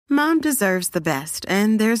Mom deserves the best,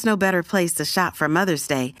 and there's no better place to shop for Mother's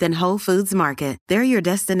Day than Whole Foods Market. They're your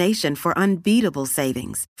destination for unbeatable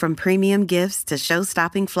savings, from premium gifts to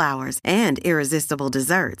show-stopping flowers and irresistible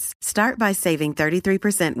desserts. Start by saving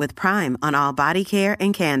 33% with Prime on all body care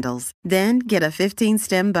and candles. Then get a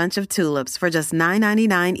 15-stem bunch of tulips for just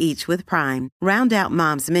 $9.99 each with Prime. Round out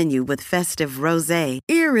Mom's menu with festive rosé,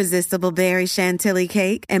 irresistible berry chantilly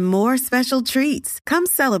cake, and more special treats. Come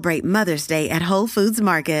celebrate Mother's Day at Whole Foods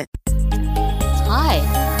Market. Hi,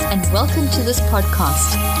 and welcome to this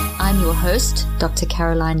podcast. I'm your host, Dr.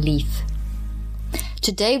 Caroline Leaf.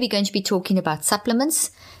 Today we're going to be talking about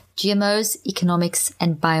supplements, GMOs, economics,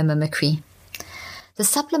 and biomimicry. The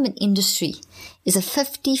supplement industry is a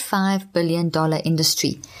 $55 billion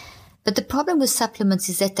industry. But the problem with supplements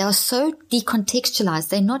is that they are so decontextualized.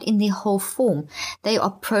 They're not in their whole form. They are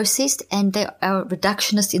processed and they are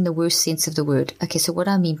reductionist in the worst sense of the word. Okay, so what do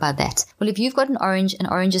I mean by that? Well, if you've got an orange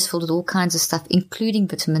is filled with all kinds of stuff, including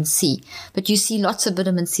vitamin C. But you see lots of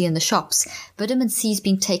vitamin C in the shops. Vitamin C has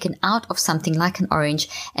been taken out of something like an orange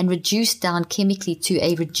and reduced down chemically to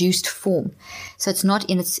a reduced form. So it's not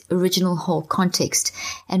in its original whole context.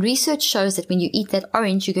 And research shows that when you eat that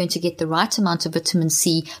orange, you're going to get the right amount of vitamin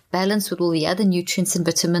C balanced with all the other nutrients and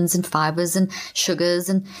vitamins and fibers and sugars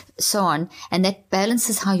and so on. And that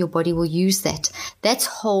balances how your body will use that. That's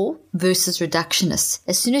whole versus reductionist.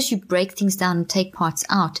 As soon as you break things down and take parts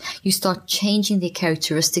out, you start changing their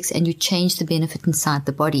characteristics and you change the benefit inside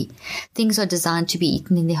the body. Things are designed to be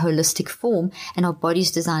eaten in their holistic form, and our body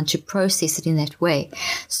is designed to process it in that way.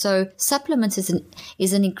 So supplements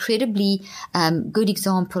is an incredibly good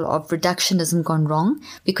example of reductionism gone wrong,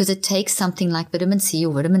 because it takes something like vitamin C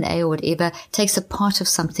or vitamin A or whatever, takes a part of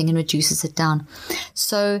something and reduces it down.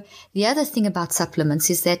 So the other thing about supplements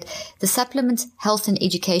is that the Supplement Health and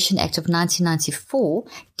Education Act of 1994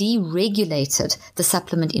 deregulated the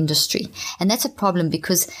supplement industry. And that's a problem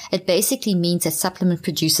because it basically means that supplement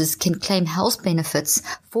producers can claim health benefits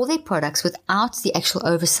for their products without the actual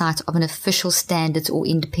oversight of an official standards or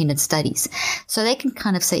independent studies. So they can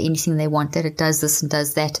kind of say anything they want, that it does this and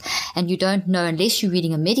does that. And you don't know, unless you're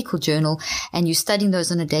reading a medical journal and you're studying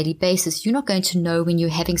those on a daily basis, you're not going to know when you're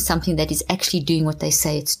having something that is actually doing what they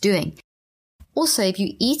say it's doing. Also, if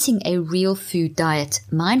you're eating a real food diet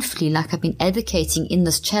mindfully, like I've been advocating in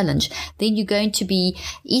this challenge, then you're going to be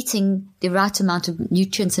eating the right amount of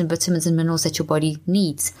nutrients and vitamins and minerals that your body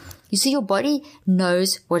needs. You see, your body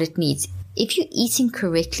knows what it needs. If you're eating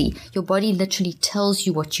correctly, your body literally tells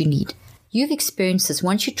you what you need. You've experienced this.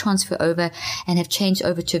 Once you transfer over and have changed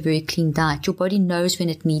over to a very clean diet, your body knows when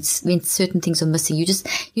when certain things are missing.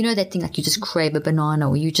 You know that thing, like you just crave a banana,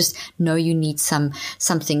 or you just know you need an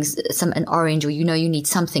orange, or you know you need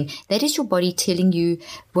something. That is your body telling you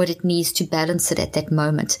what it needs to balance it at that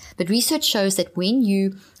moment. But research shows that when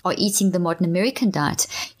you are eating the modern American diet,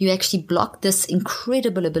 you actually block this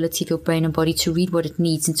incredible ability of your brain and body to read what it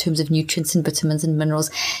needs in terms of nutrients and vitamins and minerals,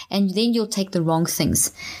 and then you'll take the wrong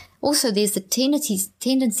things. Also, there's the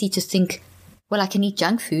tendency to think, well, I can eat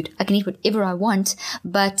junk food, I can eat whatever I want,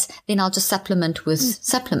 but then I'll just supplement with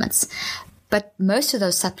supplements. But most of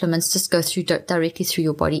those supplements just go directly through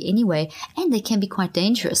your body anyway, and they can be quite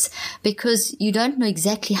dangerous because you don't know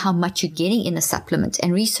exactly how much you're getting in a supplement.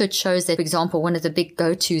 And research shows that, for example, one of the big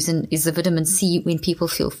go-tos is the vitamin C. When people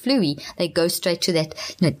feel flu-y, they go straight to that,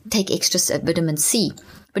 take extra vitamin C.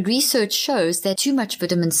 But research shows that too much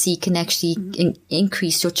vitamin C can actually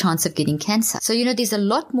increase your chance of getting cancer. So, there's a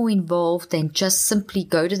lot more involved than just simply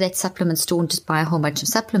go to that supplement store and just buy a whole bunch of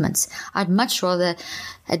supplements. I'd much rather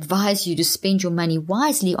advise you to spend your money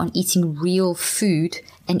wisely on eating real food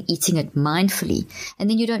and eating it mindfully. And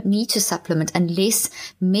then you don't need to supplement unless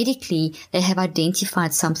medically they have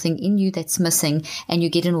identified something in you that's missing and you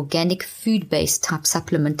get an organic food-based type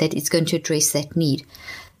supplement that is going to address that need.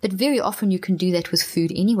 But very often you can do that with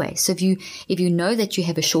food anyway. So if you know that you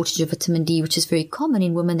have a shortage of vitamin D, which is very common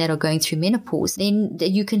in women that are going through menopause, then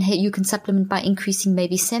you can supplement by increasing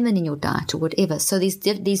maybe salmon in your diet or whatever. So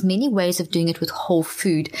there's many ways of doing it with whole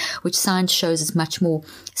food, which science shows is much more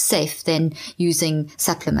safe than using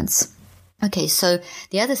supplements. Okay, so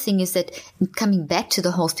the other thing is that, coming back to the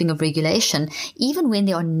whole thing of regulation, even when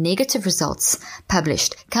there are negative results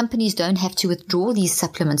published, companies don't have to withdraw these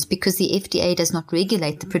supplements because the FDA does not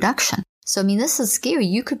regulate the production. So, I mean, this is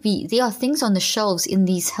scary. There are things on the shelves in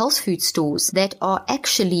these health food stores that are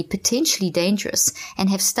actually potentially dangerous and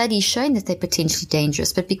have studies showing that they're potentially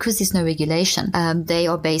dangerous. But because there's no regulation, they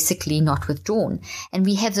are basically not withdrawn. And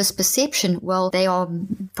we have this perception, well, they are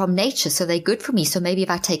from nature, so they're good for me. So maybe if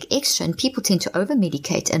I take extra, and people tend to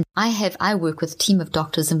over-medicate. And I work with a team of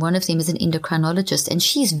doctors, and one of them is an endocrinologist, and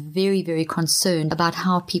she's very, very concerned about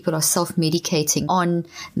how people are self-medicating on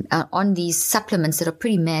these supplements that are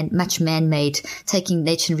pretty much man-made, taking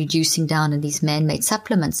nature and reducing down in these man-made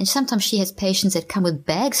supplements. And sometimes she has patients that come with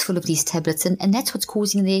bags full of these tablets, and that's what's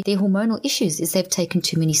causing their hormonal issues, is they've taken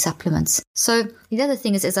too many supplements. So the other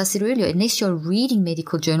thing is, as I said earlier, unless you're reading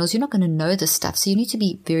medical journals, you're not going to know this stuff. So you need to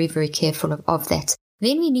be very, very careful of that.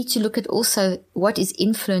 Then we need to look at also what is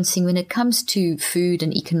influencing when it comes to food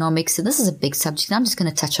and economics. And this is a big subject. I'm just going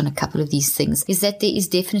to touch on a couple of these things, is that there is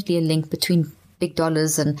definitely a link between big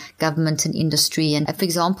dollars and government and industry. And for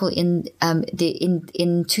example, in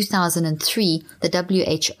 2003,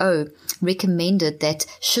 the WHO recommended that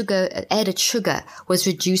added sugar was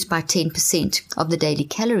reduced by 10% of the daily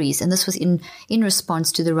calories. And this was in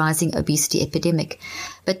response to the rising obesity epidemic.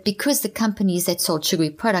 But because the companies that sold sugary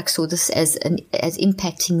products saw this as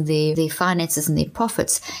impacting their finances and their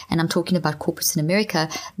profits, and I'm talking about corporates in America,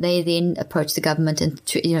 they then approached the government and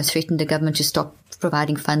threatened the government to stop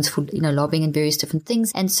providing funds for lobbying and various different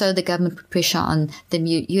things. And so the government put pressure on the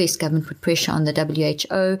US government put pressure on the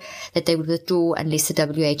WHO that they would withdraw unless the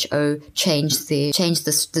WHO changed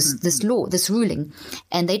this ruling,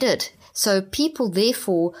 and they did. So people,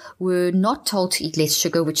 therefore, were not told to eat less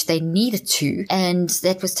sugar, which they needed to, and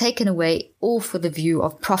that was taken away all for the view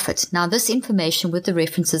of profit. Now, this information with the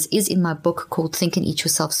references is in my book called Think and Eat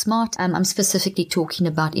Yourself Smart. I'm specifically talking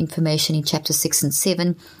about information in chapter 6 and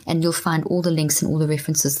 7, and you'll find all the links and all the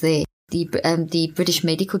references there. The British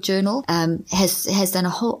Medical Journal has done a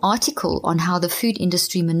whole article on how the food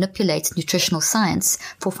industry manipulates nutritional science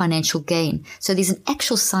for financial gain. So there's an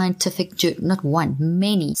actual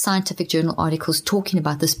many scientific journal articles talking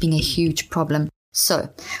about this being a huge problem. So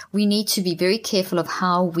we need to be very careful of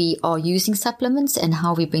how we are using supplements and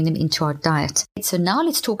how we bring them into our diet. So now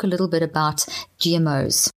let's talk a little bit about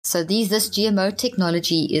GMOs. So this GMO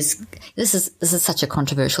technology is such a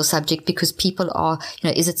controversial subject, because people are,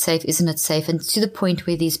 is it safe? Isn't it safe? And to the point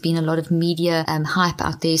where there's been a lot of media hype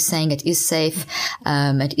out there saying it is safe,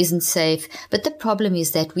 it isn't safe. But the problem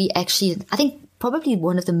is that I think probably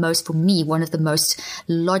one of the most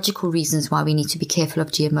logical reasons why we need to be careful of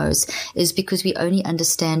GMOs is because we only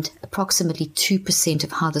understand approximately 2%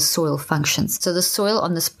 of how the soil functions. So the soil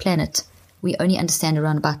on this planet, we only understand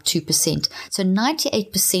around about 2%. So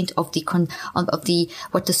 98% of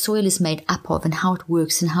what the soil is made up of and how it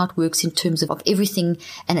works in terms of everything.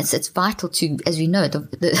 And it's vital to, as we know,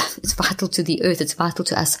 it's vital to the earth. It's vital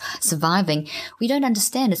to us surviving. We don't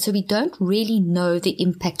understand it. So we don't really know the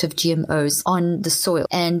impact of GMOs on the soil.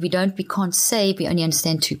 And we can't say we only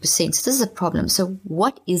understand 2%. So this is a problem. So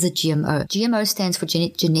what is a GMO? GMO stands for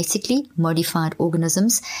genetically modified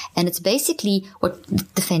organisms. And it's basically what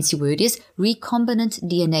the fancy word is, recombinant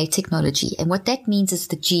DNA technology. And what that means is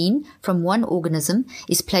the gene from one organism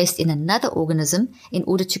is placed in another organism in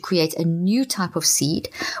order to create a new type of seed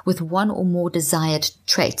with one or more desired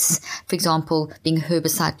traits. For example, being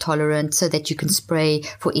herbicide tolerant so that you can spray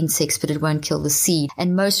for insects but it won't kill the seed.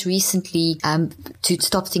 And most recently, to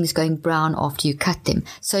stop things going brown after you cut them.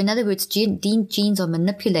 So in other words, genes are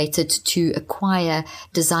manipulated to acquire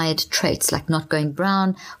desired traits, like not going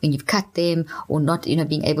brown when you've cut them, or not,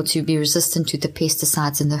 being able to be resistant to the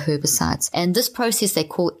pesticides and the herbicides. And this process they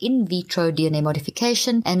call in vitro DNA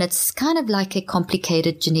modification, and it's kind of like a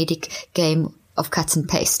complicated genetic game of cut and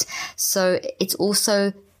paste. So it's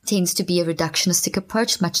also tends to be a reductionistic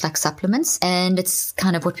approach, much like supplements, and it's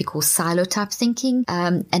kind of what we call silo type thinking,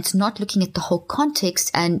 and it's not looking at the whole context,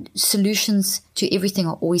 and solutions to everything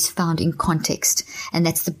are always found in context, and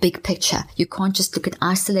that's the big picture. You can't just look at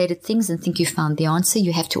isolated things and think you found the answer.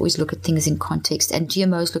 You have to always look at things in context, and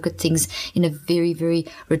GMOs look at things in a very, very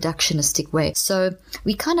reductionistic way. So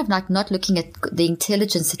we kind of like not looking at the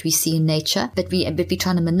intelligence that we see in nature, but we're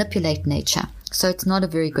trying to manipulate nature. So it's not a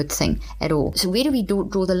very good thing at all. So where do we draw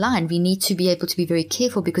the line? We need to be able to be very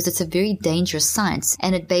careful, because it's a very dangerous science,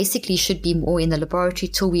 and it basically should be more in the laboratory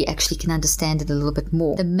till we actually can understand it a little bit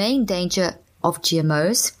more. The main danger of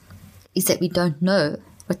GMOs is that we don't know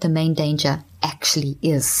what the main danger actually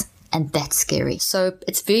is. And that's scary. So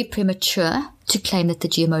it's very premature to claim that the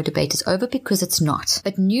GMO debate is over, because it's not.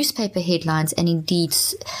 But newspaper headlines and indeed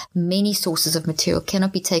many sources of material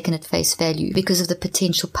cannot be taken at face value because of the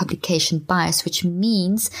potential publication bias, which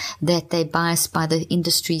means that they're biased by the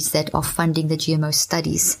industries that are funding the GMO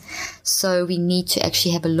studies. So we need to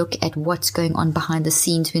actually have a look at what's going on behind the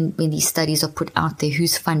scenes when these studies are put out there,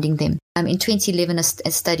 who's funding them. In 2011,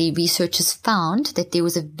 a study, researchers found that there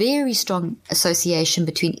was a very strong association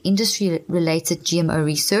between industry-related GMO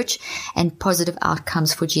research and positive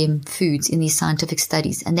outcomes for GM foods in these scientific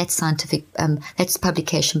studies. And that's that's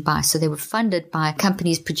publication bias. So they were funded by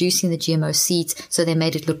companies producing the GMO seeds. So they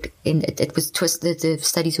made it look, it was twisted. The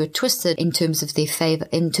studies were twisted in terms of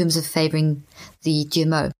favoring the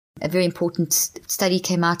GMO. A very important study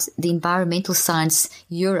came out. The Environmental Science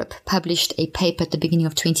Europe published a paper at the beginning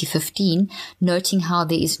of 2015 noting how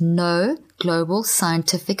there is no global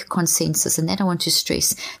scientific consensus, and that I want to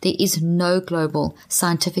stress. There is no global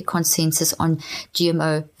scientific consensus on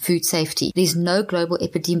GMO food safety. There's no global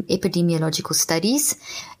epidemiological studies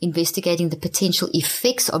investigating the potential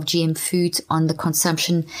effects of GM foods on the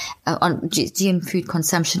consumption, on GM food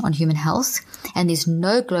consumption on human health, and there's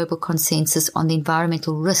no global consensus on the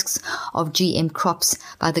environmental risks of GM crops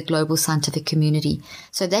by the global scientific community.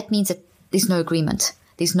 So that means that there's no agreement.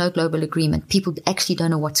 There's no global agreement. People actually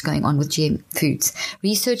don't know what's going on with GM foods.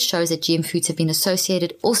 Research shows that GM foods have been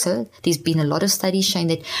associated. Also, there's been a lot of studies showing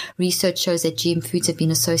that research shows that GM foods have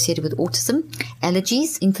been associated with autism,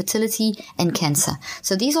 allergies, infertility, and cancer.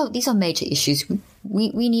 So these are major issues.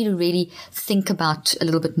 We need to really think about a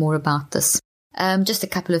little bit more about this. Just a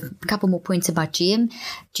couple more points about GM.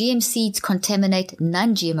 GM seeds contaminate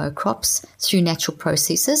non-GMO crops through natural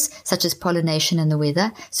processes such as pollination and the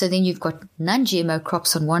weather. So then you've got non-GMO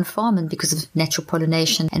crops on one farm, and because of natural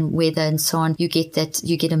pollination and weather and so on, you get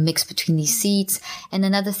a mix between these seeds. And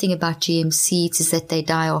another thing about GM seeds is that they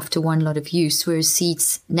die after one lot of use,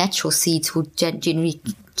 whereas natural seeds will generally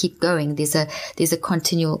keep going. There's a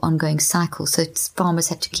continual ongoing cycle. So farmers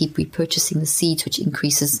have to keep repurchasing the seeds, which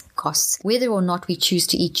increases costs. Whether or not we choose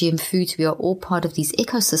to eat GM foods, we are all part of these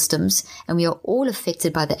ecosystems, and we are all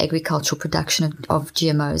affected by the agricultural production of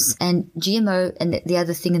GMOs. And GMO, and the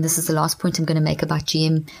other thing, and this is the last point I'm going to make about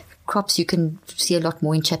GM crops, you can see a lot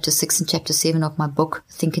more in Chapter 6 and Chapter 7 of my book,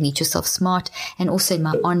 Think and Eat Yourself Smart, and also in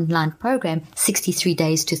my online program, 63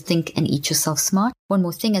 Days to Think and Eat Yourself Smart. One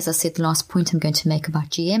more thing, as I said, the last point I'm going to make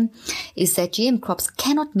about GM is that GM crops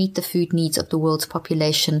cannot meet the food needs of the world's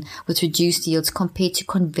population with reduced yields compared to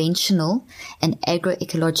conventional and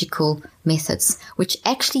agroecological methods, which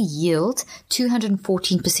actually yield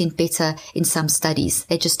 214% better in some studies.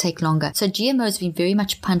 They just take longer. So GMO has been very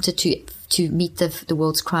much punted to meet the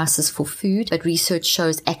world's crisis for food, but research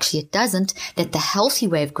shows actually it doesn't, that the healthy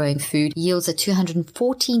way of growing food yields a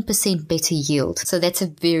 214% better yield. So that's a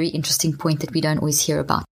very interesting point that we don't always hear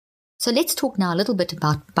about. So let's talk now a little bit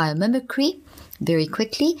about biomimicry very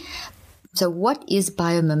quickly. So what is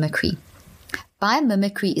biomimicry?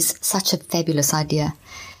 Biomimicry is such a fabulous idea.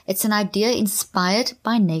 It's an idea inspired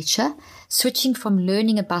by nature, switching from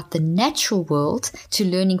learning about the natural world to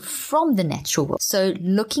learning from the natural world. So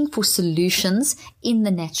looking for solutions in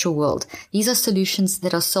the natural world. These are solutions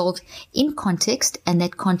that are solved in context, and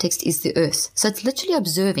that context is the earth. So it's literally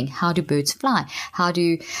observing, how do birds fly?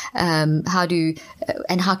 And how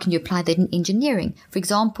can you apply that in engineering? For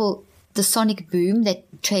example, the sonic boom that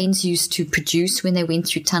trains used to produce when they went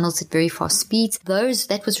through tunnels at very fast speeds,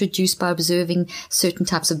 that was reduced by observing certain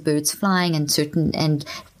types of birds flying and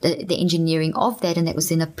the engineering of that, and that was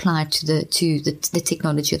then applied to the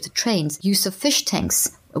technology of the trains. Use of fish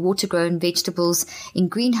tanks, water-grown vegetables in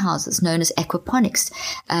greenhouses known as aquaponics.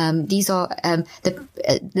 These are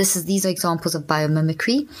examples of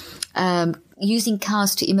biomimicry. Using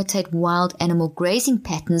cows to imitate wild animal grazing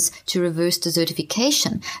patterns to reverse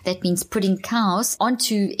desertification. That means putting cows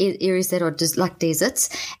onto areas that are like deserts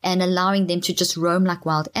and allowing them to just roam like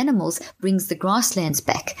wild animals brings the grasslands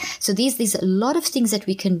back. So there's a lot of things that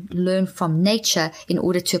we can learn from nature in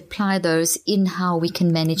order to apply those in how we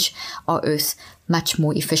can manage our earth much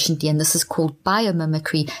more efficiently, and this is called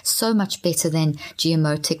biomimicry, so much better than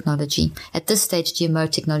GMO technology. At this stage,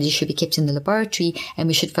 GMO technology should be kept in the laboratory, and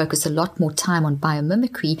we should focus a lot more time on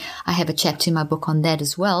biomimicry. I have a chapter in my book on that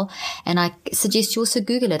as well, and I suggest you also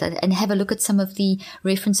Google it and have a look at some of the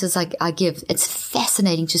references I give. It's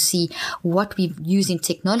fascinating to see what we use in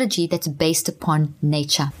technology that's based upon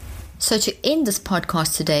nature. So to end this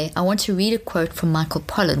podcast today, I want to read a quote from Michael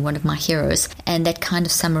Pollan, one of my heroes, and that kind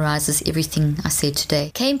of summarizes everything I said today.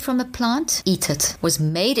 Came from a plant, eat it. Was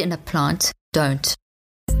made in a plant, don't.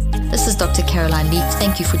 This is Dr. Caroline Leaf.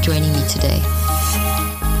 Thank you for joining me today.